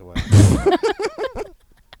then walked away.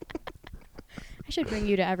 I I should bring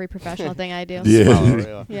you to every professional thing I do. Yeah.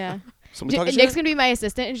 Follow, Yeah. Somebody talking Nick's shit? gonna be my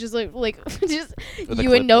assistant and just like just With a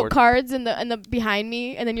you and note clipboard. cards and the behind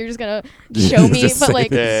me, and then you're just gonna show me, Just but say like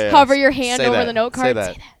that. hover your hand Say over that. the note Say card.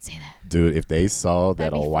 that. Say that. Dude, if they saw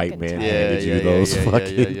that That'd a be white fucking man tight. handed Yeah, you those yeah,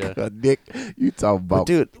 fucking yeah. Nick, you talking But about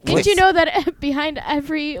dude, Didn't you know that behind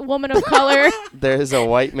every woman of color, there's a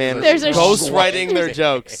white man There's a ghostwriting their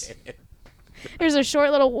jokes. there's a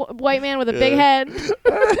short little white man with a big head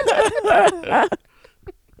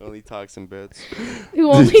Only talks in bits.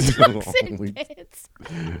 who only talks in Only- bits.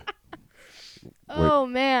 Oh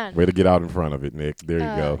man. way to get out in front of it, Nick. There you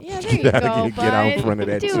go. Yeah, there you go, Get out in bud. front of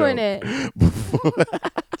that Doing joke.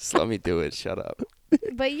 it. Just let me do it. Shut up.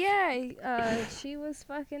 But yeah, she was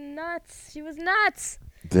fucking nuts. She was nuts.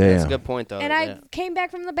 That's a Damn. good point, though. And I came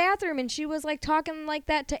back from the bathroom and she was like talking like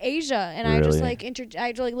that to Asia, and I just Really? like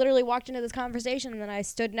I like literally walked into this conversation, and then I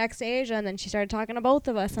stood next to Asia, and then she started talking to both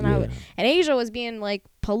of us, and Yeah. and Asia was being like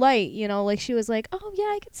polite, you know, like she was like, "Oh yeah,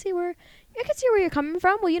 I can see where you're coming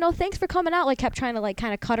from. Well, you know, thanks for coming out." Like kept trying to like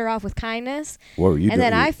kind of cut her off with kindness, What were you and doing?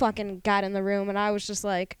 then I fucking got in the room, and I was just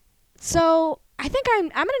like, "So I think I'm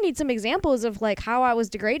gonna need some examples of like how I was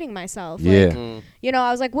degrading myself." Like, Yeah. you know, I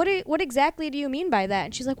was like, what exactly do you mean by that?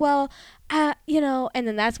 And she's like, well, you know, and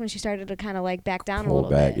then that's when she started to kind of like back down a Pull little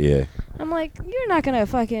back, bit. yeah. I'm like, you're not going to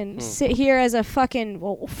fucking sit here as a fucking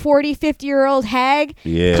 40, 50-year-old hag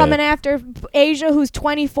Yeah. coming after Asia who's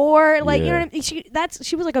 24. Like, you know Yeah. what I mean?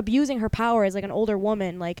 She was like abusing her power as like an older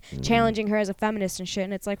woman, like challenging her as a feminist and shit.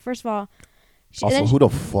 And it's like, first of all, Also, who the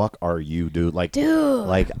fuck are you, dude? Like, dude.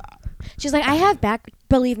 like, She's like,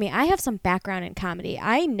 believe me, I have some background in comedy.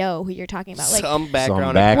 I know who you're talking about. Like, Some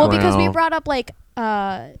background. well, because we background. brought up like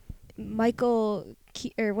Michael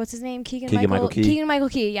or what's his name? Keegan-Michael Key? Keegan-Michael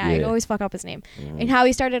Key. Yeah, I Yeah. always fuck up his name. And how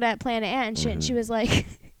he started at Planet Ant and shit. And she was like,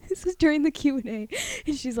 this was during the Q&A,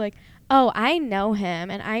 and she's like, oh, I know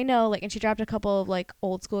him, and I know like, and she dropped a couple of like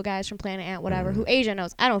old school guys from Planet Ant, whatever, who Asia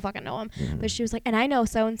knows. I don't fucking know him, but she was like, and I know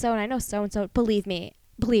so and so, and I know so and so. Believe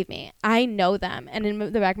me, I know them. And in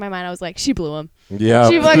the back of my mind, I was like, she blew him. yeah.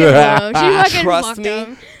 She fucking blew him. She fucking Trust fucked me.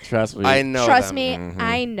 him. Trust me. I know Trust them. me, Mhm.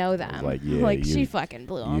 I know them. Like, yeah, she you- fucking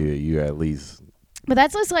blew him. you at least. But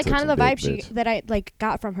that's just like Took kind of the some vibe big bitch. that I like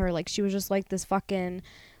got from her. Like she was just like this fucking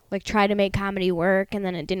like try to make comedy work, and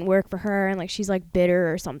then it didn't work for her, and like she's like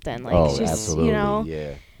bitter or something. Like Oh, she's absolutely. you know.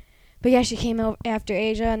 Yeah. But yeah, she came out after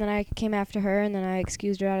Asia, and then I came after her, and then I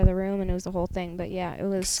excused her out of the room, and it was the whole thing. But yeah, it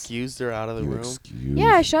was. Excused her out of the You room. excuse.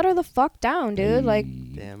 Yeah, I shut her the fuck down, dude. Like,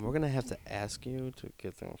 Damn, we're gonna have to ask you to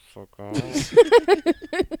get the fuck out.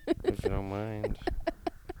 If you don't mind.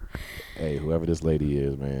 Hey, whoever this lady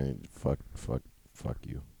is, man, fuck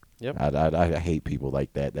you. Yep. I hate people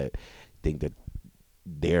like that think that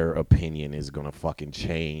their opinion is gonna fucking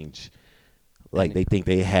change. Like they think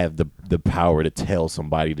they have the power to tell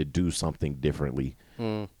somebody to do something differently.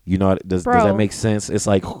 Mm. You know, does Bro. that make sense? It's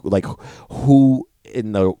like who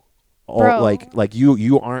in the Bro. like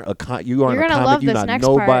you aren't a You're a gonna comic. love You're this not next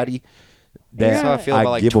part. nobody. That's Yeah. how I feel about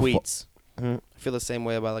like give a fu- tweets. Hmm? I feel the same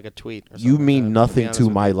way about like a tweet. Or You something mean like that, nothing be honest to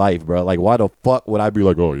with my you. life, bro. Like, why the fuck would I be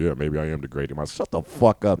like, oh yeah, maybe I am degrading myself? Shut the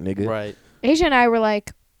fuck up, nigga. Right. Asia and I were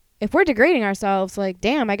like, if we're degrading ourselves, like,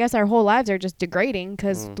 damn, I guess our whole lives are just degrading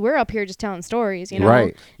because we're up here just telling stories, you know?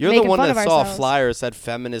 Right. You're the Making one fun that of saw a ourselves. flyer that said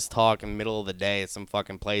feminist talk in the middle of the day at some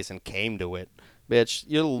fucking place and came to it. Bitch,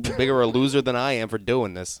 you're a little bigger a loser than I am for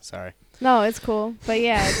doing this. Sorry. No, it's cool. But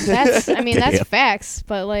yeah, that's, I mean, that's Damn. facts.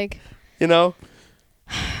 But like, You know?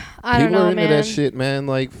 I don't People know, are into man. that shit, man.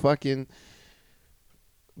 Like fucking,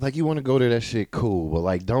 like you want to go to that shit, cool, but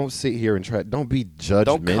like don't sit here and try. Don't be judgmental.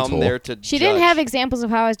 Don't come there to She judge. didn't have examples of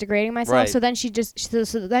how I was degrading myself, Right. so then she just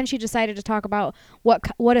so then she decided to talk about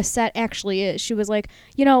what a set actually is. She was like,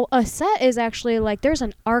 you know, a set is actually like there's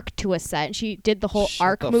an arc to a set, and she did the whole Shut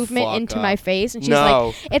arc the movement fuck into up. my face, and she's No.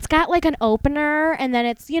 like, it's got like an opener, and then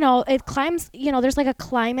it's it climbs, there's like a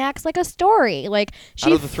climax, like a story. Like she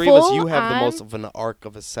Out of the three of us, you full have the on- most of an arc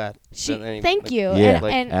of a set. She, than any- thank like- you. Yeah,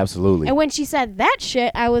 and absolutely. and when she said that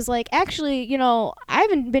shit, I was like, actually, I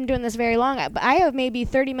haven't been doing this very long, but I have maybe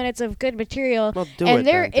 30 minutes of good material. Well, do and it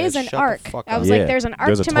there then, is bitch. an Shut the arc. fuck I was up. like, Yeah, there's an arc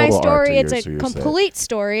there's a to my total arc story. to It's your set. complete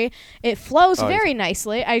story. It flows Oh, very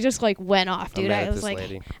nicely. I just like went off, I'm dude. mad I at was this like,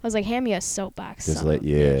 lady. hand me a soapbox. Just son like of a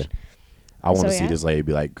yeah. bitch. I want to So, see yeah. this lady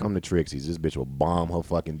be like, come to Trixie's. This bitch will bomb her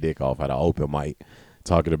fucking dick off at an open mic,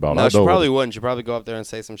 talking about. No, I she know probably wouldn't. She'd probably go up there and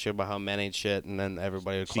say some shit about how men ain't shit, and then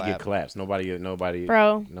everybody would she clap. get claps. Nobody,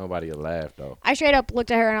 Bro. nobody will laugh though. I straight up looked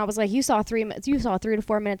at her and I was like, you saw 3 to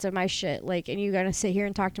 4 minutes of my shit, like, and you're gonna sit here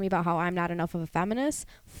and talk to me about how I'm not enough of a feminist?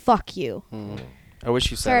 Fuck you. I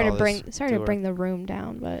wish you said Sorry all to bring this sorry to her. bring the room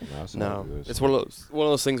down, but No, it's one of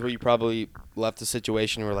those things where you probably left a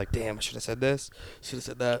situation where like, damn, I should have said this, should have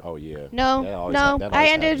said that. Oh yeah. That no, always no, that I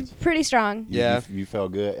always ended happens. pretty strong. Yeah. You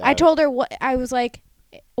felt good. I told her what I was like.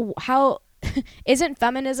 How isn't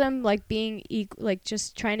feminism like being like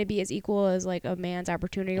just trying to be as equal as like a man's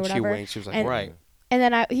opportunity or And she whatever? winked. She was like, And- right. And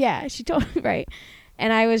then she told me right,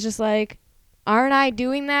 and I was just like, aren't I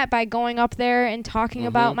doing that by going up there and talking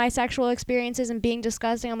about my sexual experiences and being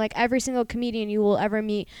disgusting? I'm like, every single comedian you will ever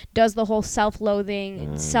meet does the whole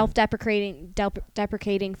self-loathing,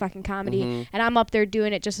 self-deprecating fucking comedy, and I'm up there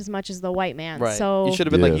doing it just as much as the white man. Right. So You should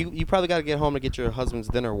have been like, Yeah. you probably got to get home to get your husband's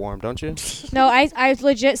dinner warm, don't you? no, I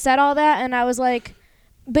legit said all that, and I was like,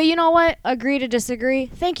 but you know what? Agree to disagree.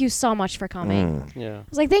 Thank you so much for coming. Yeah. I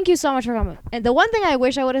was like, thank you so much for coming. And the one thing I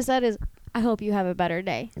wish I would have said is, I hope you have a better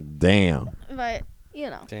day. Damn. But, you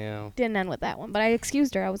know, Damn. didn't end with that one. But I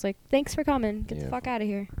excused her. I was like, thanks for coming. Get Yeah. the fuck out of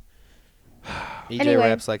here. EJ Anyway,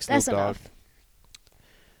 raps like Snoop that's Dogg. enough.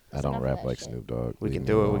 I don't enough of rap that like shit. Snoop Dogg. We Leave can me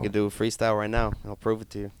do it. We alone. can do a freestyle right now. I'll prove it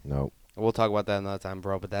to you. Nope, We'll talk about that another time,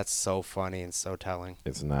 bro. But that's so funny and so telling.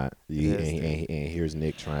 it's not. It is, And here's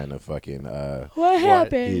Nick trying to fucking What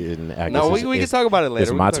happened? No, we can talk about it later.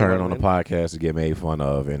 It's We my can talk turn about on it the later. podcast to get made fun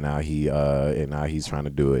of, and now he's trying to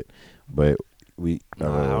do it. But we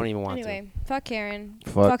No, I don't even want Anyway, fuck Karen.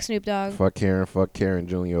 Fuck- Fuck Snoop Dogg. fuck Karen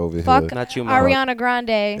Jr. over Fuck to. Not you, Mo. Ariana Grande.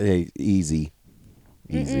 here. Hey, easy.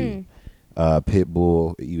 Mm-mm.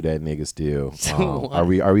 Pitbull, you that nigga still.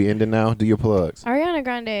 What? Are we ending now? Do your plugs. Ariana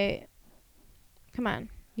Grande. Come on.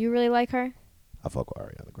 You really like her? I fuck with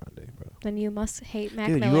Ariana Grande, bro. Then you must hate Mac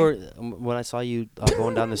Dude, you Miller. were when I saw you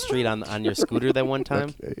going down the street on your scooter that one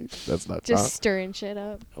time. Okay, that's not Just stirring shit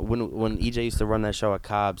up. When EJ used to run that show at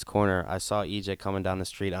Cobb's Corner, I saw EJ coming down the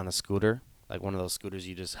street on a scooter, like one of those scooters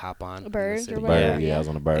you just hop on. in the Bird or city. whatever. Bird. Yeah, I was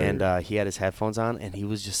on a bird. And he had his headphones on, and he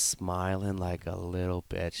was just smiling like a little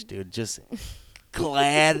bitch, dude. Just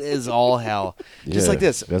glad as all hell. Just like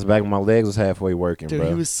this. That's back when my legs was halfway working, Dude, bro.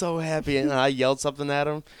 he was so happy, and I yelled something at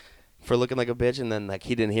him for looking like a bitch, and then like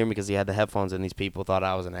he didn't hear me because he had the headphones, and these people thought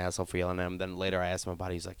I was an asshole for yelling at him. Then later I asked him about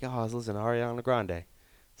it. He's like, "Yo, I was listening to Ariana Grande."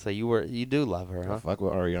 So you do love her, I huh? fuck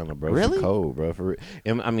with Ariana, bro. Really? She cold, bro. For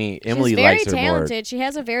I mean, Emily She's very likes her talented. She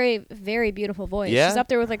has a very, very beautiful voice. Yeah? She's up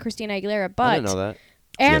there with like Christina Aguilera, I but didn't know that. more.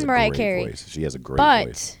 She has and a Mariah great Carey. voice. She has a great But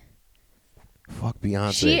voice. Fuck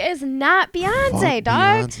Beyonce. she is not Beyonce, Fuck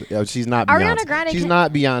dog. Beyonce. She's not Ariana Beyonce. Grande She's can-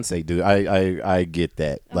 not Beyonce, dude. I get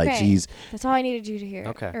that. Like Okay. she's, That's all I needed you to hear.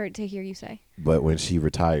 Okay. Or to hear you say. but when she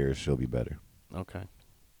retires, she'll be better. Okay,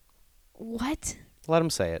 What? let him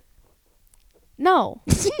say it. No.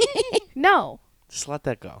 No. Just let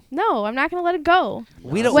that go. No, I'm not gonna let it go.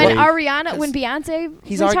 We don't. When Wait. Ariana, when Beyonce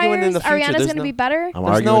He's retires, arguing in the future. Ariana's There's gonna no- be better. I'm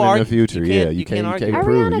There's arguing no in argu- the future. you Yeah, can't- you you can't can't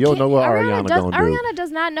prove argue. it. You don't know what Ariana does, gonna do. Ariana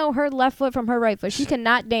does not know her left foot from her right foot. She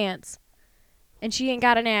cannot dance, and she ain't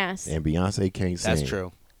got an ass. And Beyonce can't sing. That's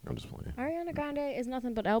true. I'm just playing. Ariana Grande is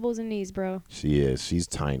nothing but elbows and knees, bro. She is. She's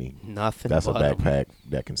tiny. Nothing. That's a but him. backpack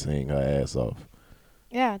that can sing her ass off.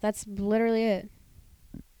 Yeah, that's literally it.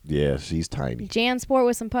 Yeah, she's tiny. Jan Sport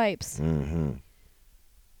with some pipes. Mm-hmm.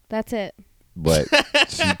 That's it. But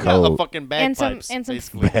she A cold. fucking And some- bagpipes. and some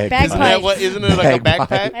basically. bagpipes. Isn't that what? Isn't it like a Bagpipe.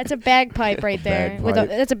 backpack? That's a bagpipe right there. Bagpipe.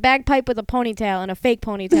 That's a bagpipe with a ponytail and a fake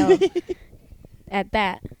ponytail. At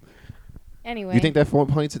that. Anyway. You think that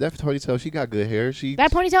ponytail? She got good hair. She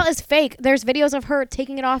that ponytail is fake? There's videos of her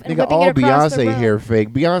taking it off and nigga, whipping all it across the Beyonce room. hair fake.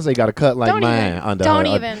 Beyonce got a cut like Don't mine even. under Don't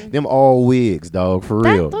her. even. Them all wigs, dog. For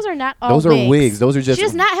real. Those are not all Those are wigs. Those are just. She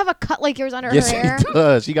does not have a cut like yours under Yes, her hair. she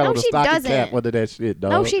does. She got No, on a she stocking doesn't. cap under that shit,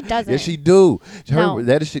 dog. No, she doesn't. Yes, she do. Her, No.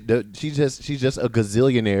 That is she's just a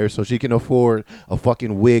gazillionaire, so she can afford a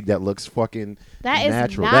fucking wig that looks fucking That is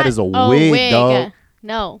natural. not That is a wig, dog.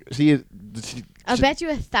 No. She is. I'll bet you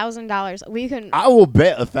 $1,000. We can. I will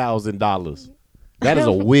bet $1,000. That is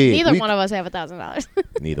a wig. Neither We- one of us have $1,000.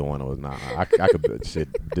 Neither one of us. Nah, I could bet shit.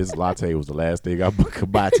 This latte was the last thing I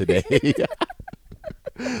could buy today.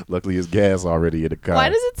 Luckily, it's gas already in the car. Why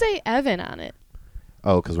does it say Evan on it?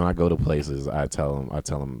 Oh, because when I go to places, I tell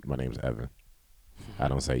them my name's Evan. I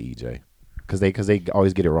don't say EJ. Because they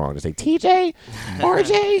always get it wrong. They say TJ,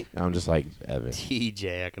 RJ. I'm just like Evan.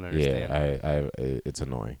 TJ, I can understand. Yeah, it's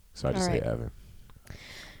annoying. So I just All say right. Evan.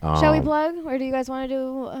 Shall we plug, or do you guys want to do?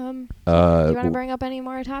 You want to bring up any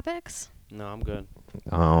more topics? No, I'm good.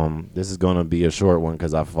 This is gonna be a short one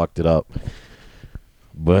because I fucked it up,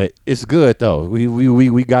 but it's good though.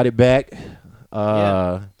 We got it back.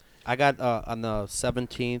 Yeah. I got on the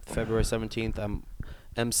 17th, February 17th. I'm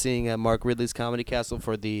emceeing at Mark Ridley's Comedy Castle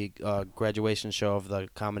for the graduation show of the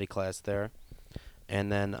comedy class there,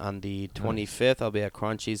 and then on the 25th I'll be at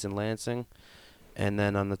Crunchies in Lansing, And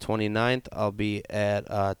then on the 29th, I'll be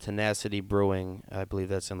at Tenacity Brewing. I believe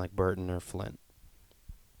that's in like Burton or Flint.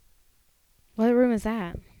 What room is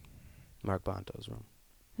that? Mark Bonto's room.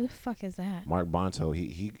 Who the fuck is that? Mark Bonto,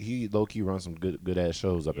 he low key runs some good ass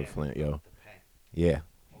shows up in Flint, yo. Yeah,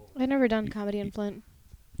 I've never done comedy in Flint.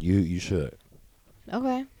 you should.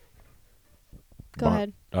 Okay. Go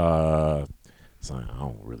ahead. Son, I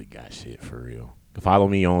don't really got shit for real. Follow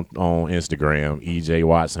me on Instagram, EJ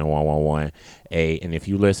Watson 111. Hey, and if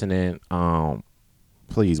you listening,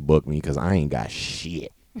 please book me because I ain't got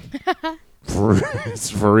shit. for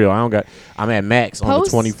real, I don't got. I'm at Max on the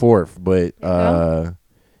 24th, but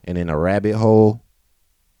and in a rabbit hole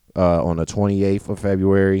on the 28th of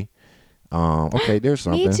February. Okay, there's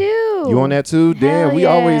something. Me too. You on that too? Damn, Hell we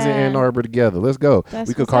always in yeah. Ann Arbor together. Let's go. That's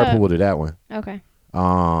we could what's carpool up. to that one. Okay.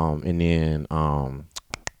 And then all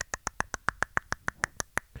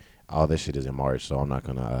this shit is in March, so I'm not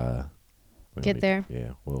gonna Get there.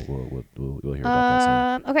 Yeah, we'll hear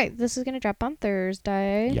about that Okay, this is gonna drop on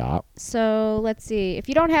Thursday. soon. Yup. So let's see. If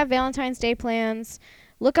you don't have Valentine's Day plans,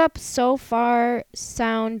 look up So Far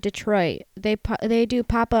Sound Detroit. They do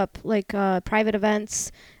pop up like private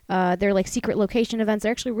events. They're like secret location events.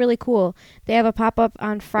 They're actually really cool. They have a pop up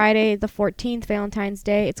on Friday the 14th, Valentine's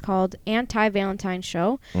Day. It's called Anti-Valentine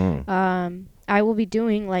Show. I will be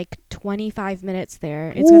doing like 25 minutes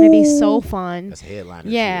there. It's going to be so fun. That's headliner.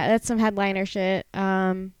 Yeah, that's some headliner shit.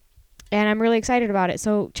 And I'm really excited about it.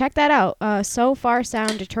 So check that out. So Far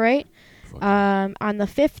Sound Detroit. On the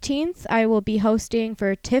 15th, I will be hosting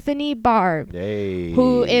for Tiffany Barb, Hey.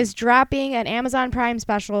 who is dropping an Amazon Prime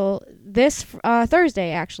special this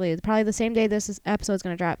Thursday, actually. Probably the same day this episode is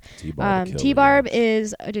going to drop. T-Barb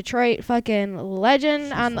is a Detroit fucking legend.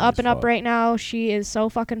 She's on the funny up as and up fuck. right now. She is so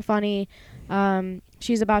fucking funny.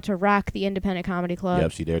 She's about to rock the Independent Comedy Club.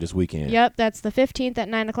 Yep, she there this weekend. Yep, that's the 15th at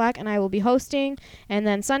 9 o'clock, and I will be hosting. And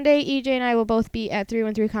then Sunday, EJ and I will both be at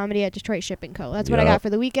 313 Comedy at Detroit Shipping Co. That's what I Yep. got for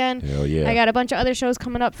the weekend. Hell yeah. I got a bunch of other shows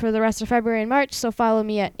coming up for the rest of February and March, so follow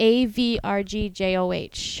me at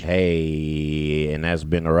AVRGJOH. Hey, and that's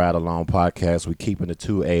been the Ride Along podcast. We keeping the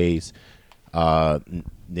 2 A's.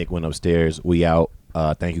 Nick went upstairs. We out.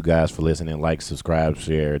 Thank you guys for listening. Like, subscribe,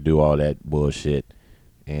 share, do all that bullshit.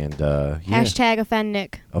 And yeah. Hashtag offend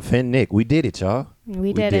Nick. Offend Nick. We did it, y'all.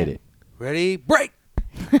 We did it. Ready? Break!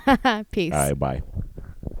 Peace. All right, bye.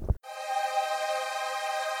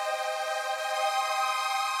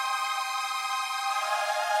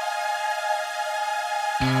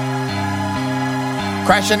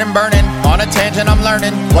 Crashing and burning, on a tangent I'm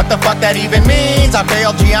learning what the fuck that even means. I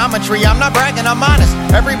failed geometry, I'm not bragging, I'm honest.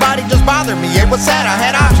 Everybody just bothered me, it was sad, I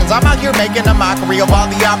had options. I'm out here making a mockery of all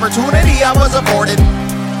the opportunity I was afforded.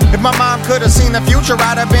 If my mom could have seen the future,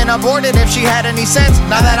 I'd have been aborted if she had any sense.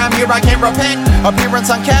 Now that I'm here, I can't repent.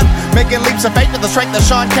 Appearance unkept, making leaps of faith with the strength of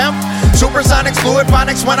Sean Kemp. Supersonics, fluid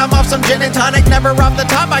phonics, when I'm off some gin and tonic. Never off the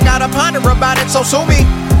top, I gotta ponder about it, so sue me.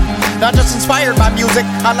 Not just inspired by music,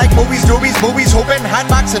 I like movies, doobies, movies, hooping,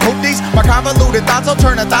 hotbox and hoopties. My convoluted thoughts will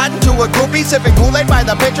turn a thought into a groupie. Sipping Kool-Aid by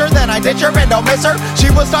the pitcher, then I ditch her and don't miss her. She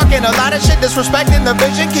was talking a lot of shit, disrespecting the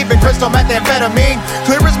vision, keeping crystal methamphetamine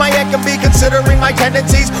clear as my head can be, considering my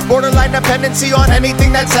tendencies. Borderline dependency on anything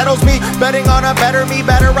that settles me. Betting on a better me,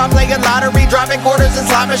 better off playing lottery. Dropping quarters in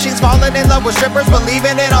slot machines, falling in love with strippers,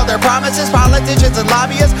 believing in all their promises. Politicians and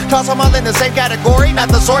lobbyists, toss them all in the same category. Not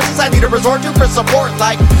the sources I need to resort to for support,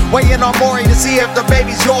 like waiting on Maury to see if the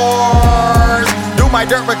baby's yours. Do my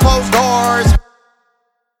dirt with closed doors.